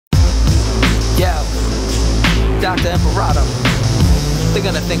Dr. Imperato. They're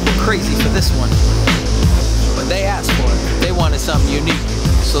gonna think we're crazy for this one. But they asked for it. They wanted something unique.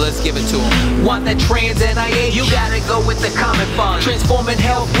 So let's give it to them. Want that trans NIH? You gotta go with the Common Fund. Transforming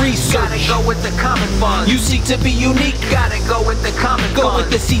health research? Gotta go with the Common Fund. You seek to be unique? Gotta go with the Common Fund. Go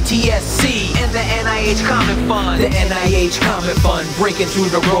with the CTSC and the NIH Common Fund. The NIH Common Fund, breaking through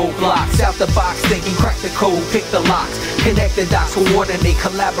the roadblocks. Out the box thinking, crack the code, pick the locks. Connect the dots, coordinate,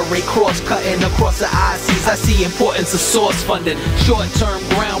 collaborate, cross-cutting across the ICs. I see importance of source funding. Short-term,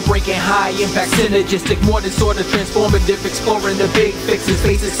 groundbreaking, high-impact, synergistic, more than sort of transformative, exploring the big fixes.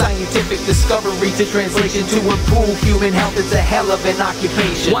 Scientific discovery to translation to improve human health. It's a hell of an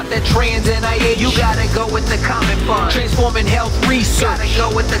occupation. Want that trans NIH? You gotta go with the Common Fund. Transforming health research? Gotta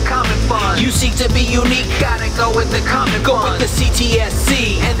go with the Common Fund. You seek to be unique? Gotta go with the Common Fund. Go with the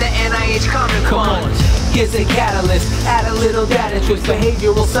CTSC and the NIH Common Fund. Here's a catalyst, add a little data twist.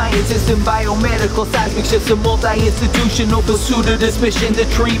 Behavioral scientists and biomedical seismic shifts. A multi-institutional pursuit of this mission to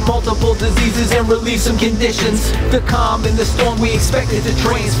treat multiple diseases and relieve some conditions. The calm in the storm, we expect it to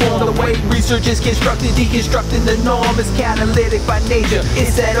transform the way research is constructed, deconstructing the norm. Is catalytic by nature,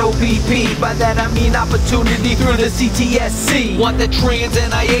 it's that OPP. By that I mean opportunity through the CTSC. Want the trans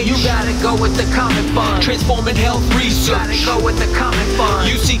NIH? You gotta go with the Common Fund. Transforming health research? Gotta go with the Common Fund.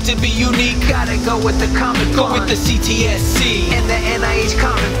 You seek to be unique? Gotta go with the Common Fund. Go with the CTSC and the NIH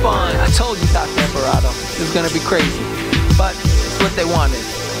Common Fund. I told you, Dr. Imperato, this is gonna be crazy, but it's what they wanted.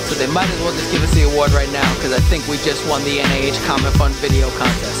 So they might as well just give us the award right now, because I think we just won the NIH Common Fund video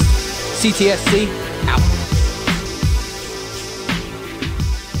contest. CTSC, out.